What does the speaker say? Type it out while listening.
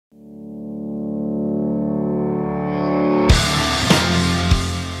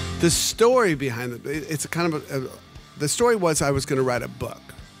The story behind it's a kind of the story was I was going to write a book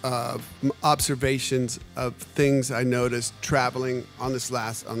of observations of things I noticed traveling on this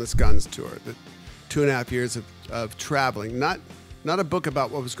Guns tour, the 2.5 years of traveling. Not a book about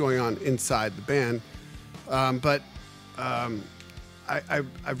what was going on inside the band, but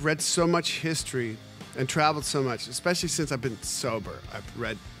I've read so much history and traveled so much, especially since I've been sober.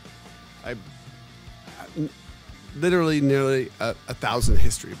 I've literally nearly 1,000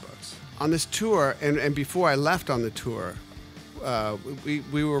 history books. On this tour, and before I left on the tour,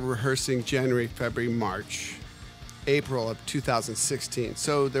 we were rehearsing January, February, March, April of 2016.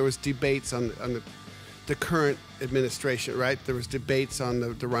 So there was debates on the current administration, right? There was debates on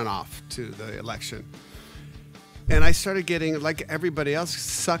the runoff to the election. And I started getting, like everybody else,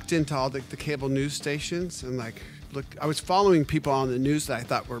 sucked into all the cable news stations. And like, look, I was following people on the news that I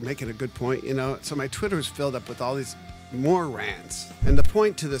thought were making a good point, you know? So my Twitter was filled up with all these more rants. And the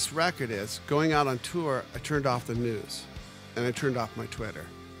point to this record is, going out on tour, I turned off the news and I turned off my Twitter.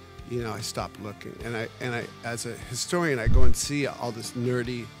 You know, I stopped looking. And I, as a historian, I go and see all this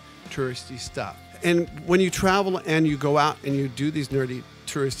nerdy, touristy stuff. And when you travel and you go out and you do these nerdy,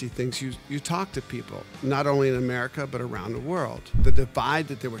 touristy things, you talk to people, not only in America, but around the world. The divide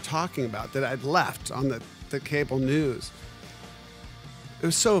that they were talking about, that I'd left on the cable news, it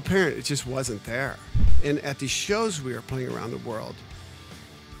was so apparent it just wasn't there. And at these shows we were playing around the world,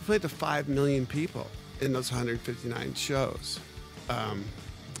 we played to 5 million people in those 159 shows. And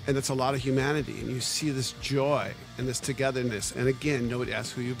it's a lot of humanity, and you see this joy and this togetherness. And again, nobody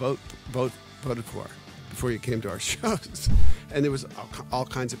asked who you voted for before you came to our shows. And there was all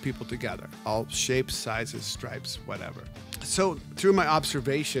kinds of people together, all shapes, sizes, stripes, whatever. So through my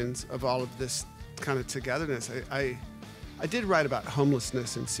observations of all of this kind of togetherness, I did write about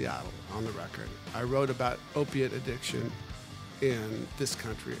homelessness in Seattle on the record. I wrote about opiate addiction in this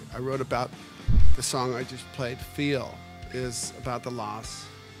country. I wrote about the song I just played, Feel, is about the loss.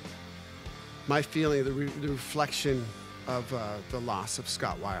 My feeling, the reflection of the loss of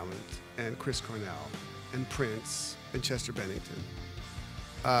Scott Weiland and Chris Cornell and Prince and Chester Bennington.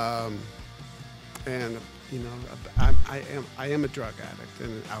 And you know, I am a drug addict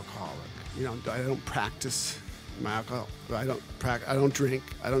and an alcoholic. You know, I don't practice my alcohol. I don't drink.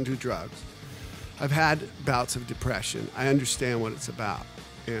 I don't do drugs. I've had bouts of depression. I understand what it's about,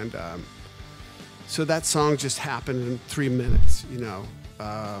 and so that song just happened in 3 minutes. You know,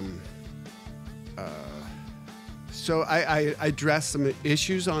 so I address some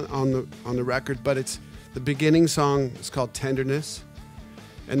issues on the record, but it's the beginning song is called Tenderness,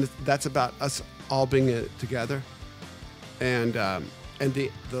 and that's about us all being together, and the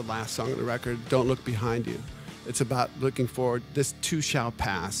last song on the record, Don't Look Behind You. It's about looking forward. This too shall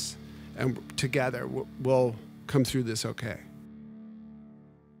pass, and together we'll come through this okay.